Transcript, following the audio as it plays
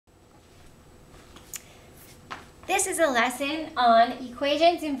This is a lesson on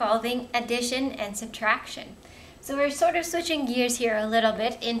equations involving addition and subtraction. So we're sort of switching gears here a little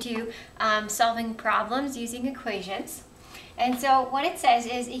bit into solving problems using equations. And so what it says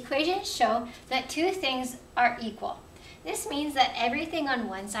is equations show that two things are equal. This means that everything on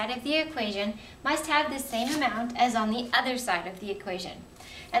one side of the equation must have the same amount as on the other side of the equation.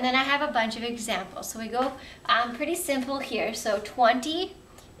 And then I have a bunch of examples. So we go pretty simple here. So 20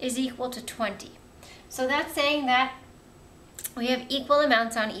 is equal to 20. So that's saying that we have equal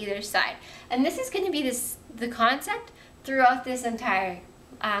amounts on either side. And this is going to be the concept throughout this entire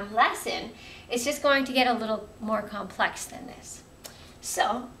lesson. It's just going to get a little more complex than this.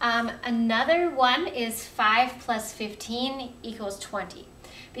 So another one is 5 plus 15 equals 20.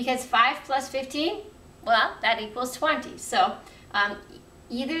 Because 5 plus 15, well, that equals 20. So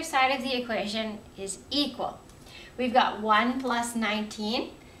either side of the equation is equal. We've got 1 plus 19.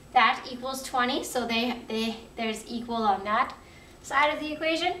 That equals 20, so there's equal on that side of the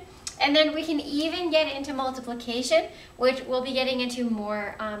equation. And then we can even get into multiplication, which we'll be getting into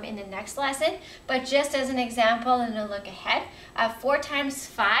more in the next lesson. But just as an example and a look ahead, 4 times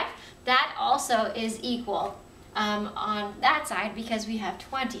 5, that also is equal on that side because we have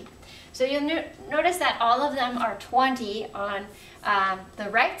 20. So you'll notice that all of them are 20 on the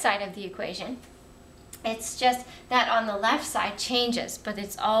right side of the equation. It's just that on the left side changes, but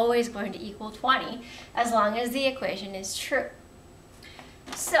it's always going to equal 20 as long as the equation is true.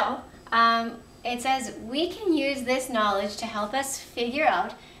 So it says we can use this knowledge to help us figure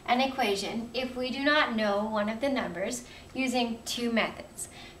out an equation if we do not know one of the numbers using two methods.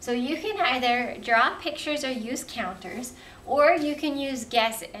 So you can either draw pictures or use counters, or you can use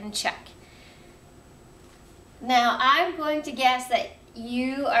guess and check. Now I'm going to guess that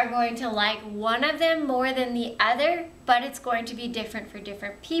you are going to like one of them more than the other, but it's going to be different for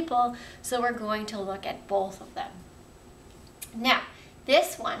different people, so we're going to look at both of them. Now,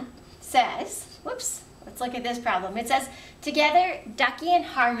 this one says, whoops, let's look at this problem. It says, together, Ducky and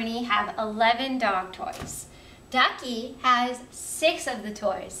Harmony have 11 dog toys. Ducky has 6 of the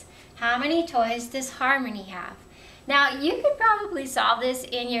toys. How many toys does Harmony have? Now, you could probably solve this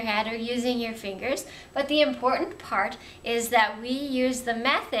in your head or using your fingers, but the important part is that we use the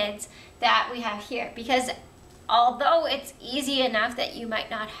methods that we have here, because although it's easy enough that you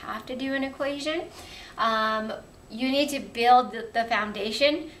might not have to do an equation, you need to build the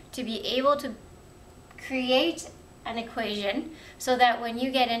foundation to be able to create an equation so that when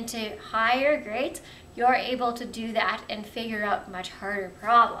you get into higher grades, you're able to do that and figure out much harder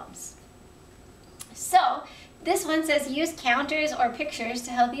problems. So, this one says use counters or pictures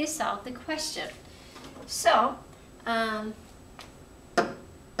to help you solve the question. So, so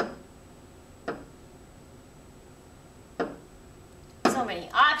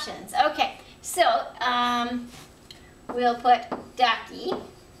many options. Okay, so we'll put Ducky,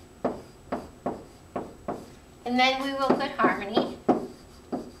 and then we will put Harmony.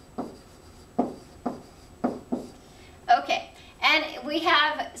 Okay, and we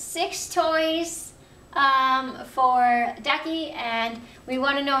have 6 toys for Ducky, and we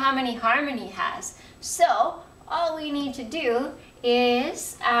want to know how many Harmony has. So all we need to do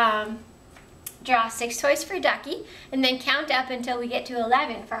is draw 6 toys for Ducky and then count up until we get to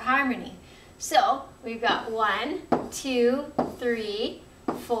 11 for Harmony. So we've got 1, 2, 3,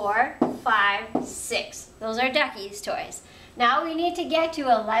 4, 5, 6. Those are Ducky's toys. Now we need to get to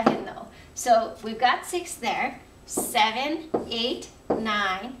 11 though. So we've got 6 there. 7, 8,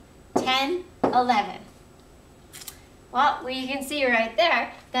 9, 10, 11. Well, you can see right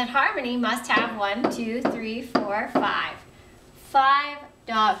there that Harmony must have 1, 2, 3, 4, 5. 5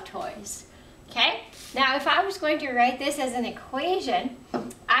 dog toys. Okay? Now, if I was going to write this as an equation,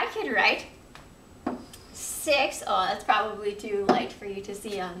 I could write 6. Oh, that's probably too light for you to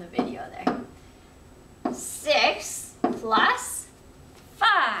see on the video there. 6 plus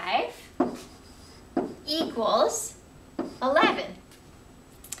 5 equals 11.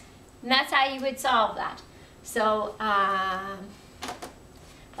 And that's how you would solve that. So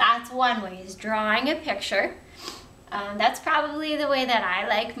that's one way, is drawing a picture. That's probably the way that I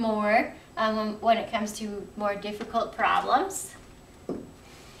like more when it comes to more difficult problems.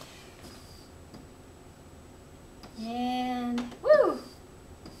 And woo!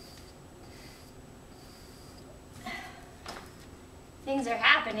 Things are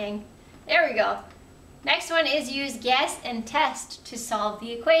happening. There we go. Next one is use guess and test to solve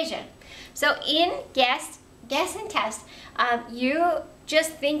the equation. So in guess and test, you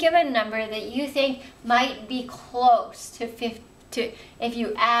just think of a number that you think might be close to 50, if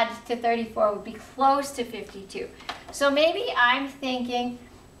you add to 34, would be close to 52. So maybe I'm thinking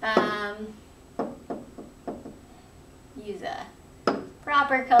use a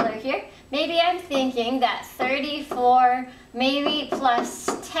proper color here. Maybe I'm thinking that 34 maybe plus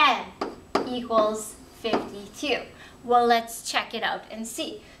 10 equals 52. Well, let's check it out and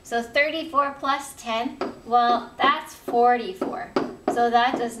see. So 34 plus 10, well, that's 44. So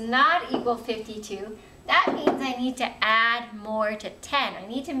that does not equal 52. That means I need to add more to 10. I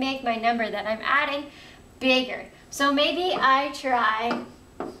need to make my number that I'm adding bigger. So maybe I try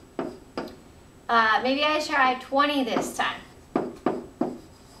 20 this time.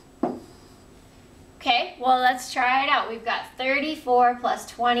 Okay, well, let's try it out. We've got 34 plus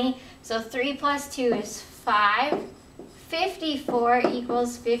 20, so 3 plus 2 is 5. 54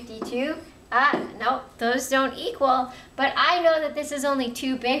 equals 52. No, those don't equal, but I know that this is only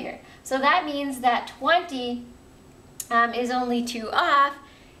 2 bigger. So that means that 20 is only 2 off,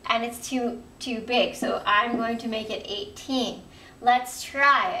 and it's too big. So I'm going to make it 18. Let's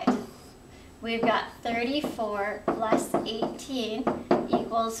try it. We've got 34 plus 18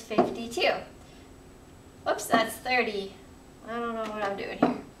 equals 52. Oops, that's 30. I don't know what I'm doing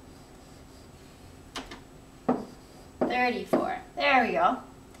here. 34. There we go.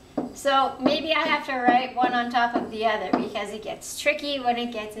 So maybe I have to write one on top of the other because it gets tricky when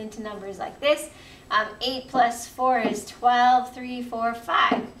it gets into numbers like this. 8 plus 4 is 12, 3, 4,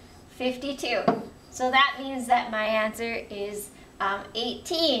 5, 52. So that means that my answer is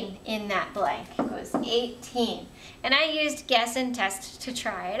 18 in that blank. It was 18. And I used guess and test to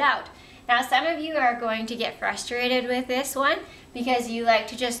try it out. Now, some of you are going to get frustrated with this one because you like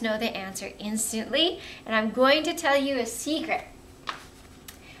to just know the answer instantly. And I'm going to tell you a secret.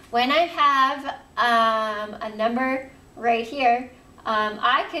 When I have a number right here,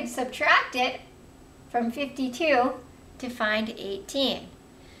 I could subtract it from 52 to find 18.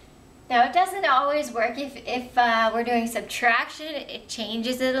 Now, it doesn't always work if we're doing subtraction. It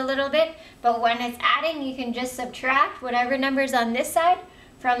changes it a little bit. But when it's adding, you can just subtract whatever number's on this side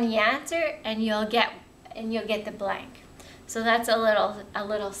from the answer, and you'll get the blank. So that's a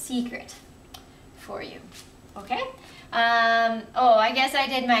little secret for you. Okay. Oh, I guess I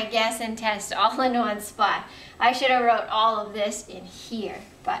did my guess and test all in one spot. I should have wrote all of this in here,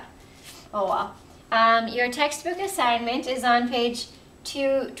 but oh well. Your textbook assignment is on page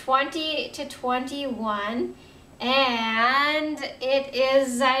 20 to 21, and it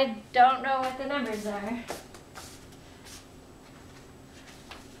is, I don't know what the numbers are.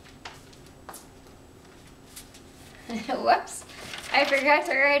 Whoops, I forgot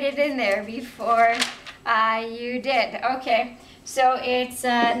to write it in there before you did. Okay, so it's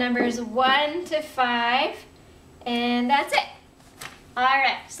numbers 1 to 5, and that's it. All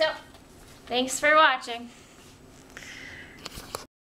right, so thanks for watching.